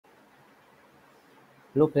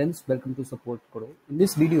Hello friends, welcome to Support Pro. In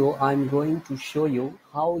this video, I'm going to show you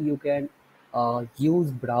how you can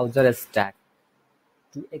use Browserstack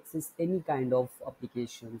to access any kind of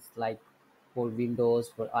applications like for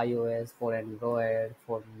Windows, for iOS, for Android,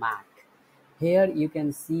 for Mac. Here you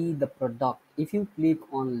can see the product. If you click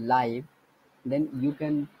on live, then you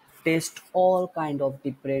can test all kind of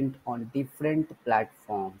different on different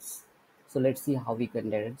platforms. So let's see how we can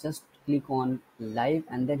do it. Just click on live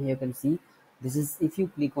and then here you can see this is if you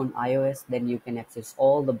click on iOS, then you can access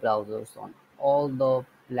all the browsers on all the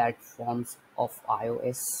platforms of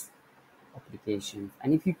iOS applications.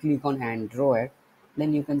 And if you click on Android,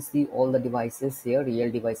 then you can see all the devices here,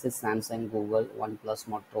 real devices: Samsung, Google, OnePlus,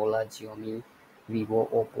 Motorola, Xiaomi, Vivo,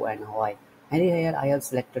 Oppo and Huawei. And here I have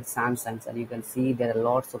selected Samsung, and you can see there are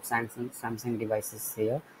lots of Samsung devices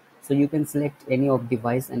here. So you can select any of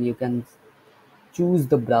device and you can choose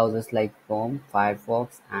the browsers like Chrome,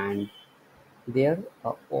 Firefox, and they're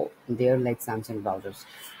like Samsung browsers.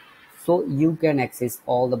 So you can access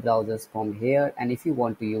all the browsers from here. And if you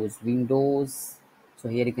want to use Windows, so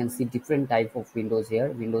here you can see different type of Windows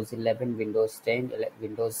here: Windows 11, Windows 10,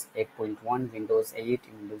 Windows 8.1, Windows 8,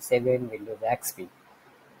 Windows 7, Windows XP.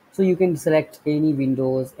 So you can select any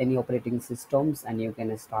Windows, any operating systems, and you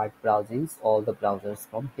can start browsing all the browsers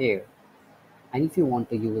from here. And if you want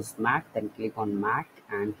to use Mac, then click on Mac,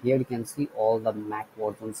 and here you can see all the Mac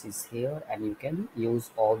versions is here, and you can use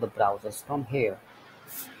all the browsers from here.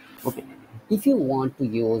 Okay, if you want to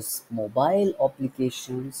use mobile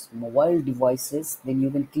applications, mobile devices, then you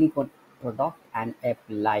can click on product and app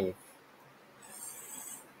live.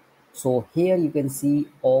 So here you can see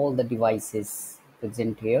all the devices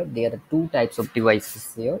present here. There are two types of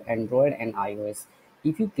devices here, Android and iOS.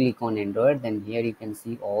 If you click on Android, then here you can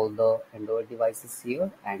see all the Android devices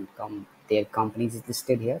here, and their companies is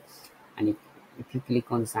listed here. And if you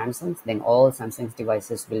click on Samsung, then all Samsung's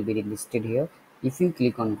devices will be listed here. If you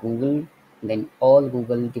click on Google, then all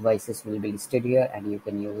Google devices will be listed here, and you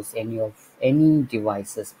can use any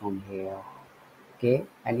devices from here. Okay,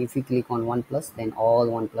 and if you click on OnePlus, then all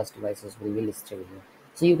OnePlus devices will be listed here.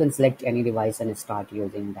 So you can select any device and start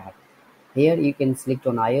using that. Here you can select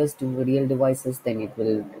on iOS to real devices, then it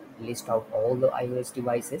will list out all the iOS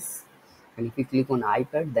devices. And if you click on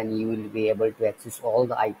iPad, then you will be able to access all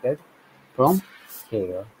the iPad from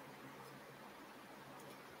here.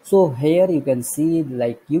 So here you can see,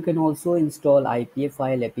 like, you can also install IPA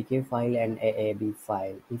file, APK file and AAB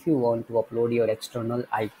file. If you want to upload your external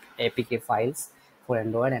APK files for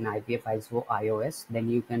Android and IPA files for iOS, then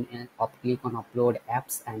you can click on upload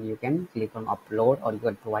apps, and you can click on upload, or you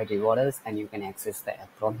can provide URLs and you can access the app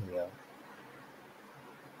from here.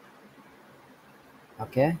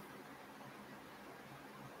 Okay.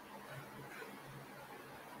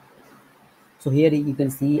 So here you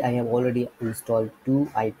can see I have already installed two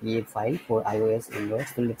IPA file for iOS and Android.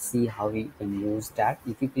 So let's see how we can use that.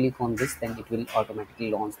 If you click on this, then it will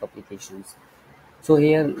automatically launch the applications. So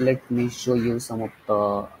here let me show you some of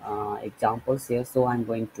the examples here. So I'm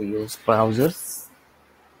going to use browsers.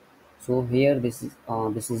 So here this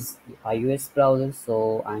is iOS browser.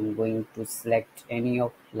 So I'm going to select any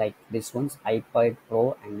of like this one's iPad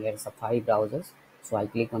Pro, and here Safari browsers. So I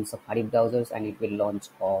click on Safari browsers and it will launch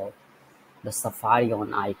all the Safari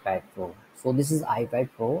on iPad Pro. So this is iPad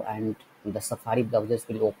Pro, and the Safari browsers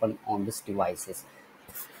will open on these devices.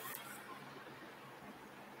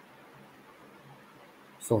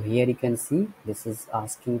 So here you can see this is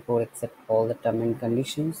asking for accept all the term and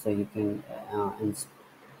conditions. So you can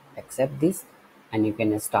accept this, and you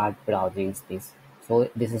can start browsing this. So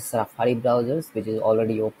this is Safari browsers which is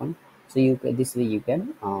already open. So this way you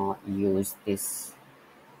can use this.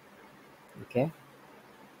 Okay.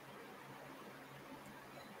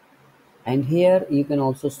 And here you can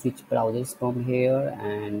also switch browsers from here,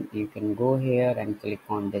 and you can go here and click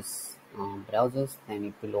on this browsers, then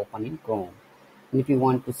it will open in Chrome. And if you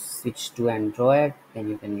want to switch to Android, then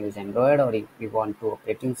you can use Android, or if you want to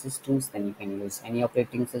operating systems, then you can use any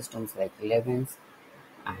operating systems like 11s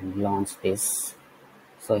and launch this.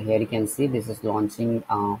 So here you can see this is launching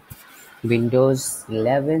Windows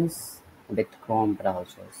 11s with Chrome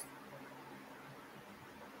browsers.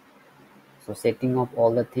 So setting up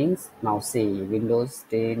all the things. Now see Windows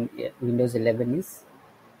 10, Windows 11 is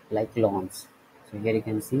like launched. So here you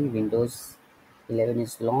can see Windows 11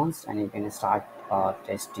 is launched, and you can start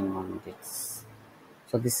testing on this.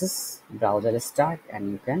 So this is Browserstack,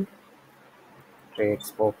 and you can trade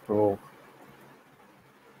for Pro.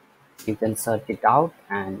 You can search it out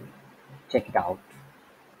and check it out.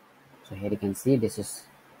 So here you can see this is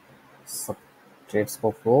Trades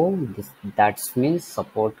for Pro. This that means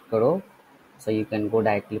support karo. So you can go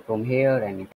directly from here, and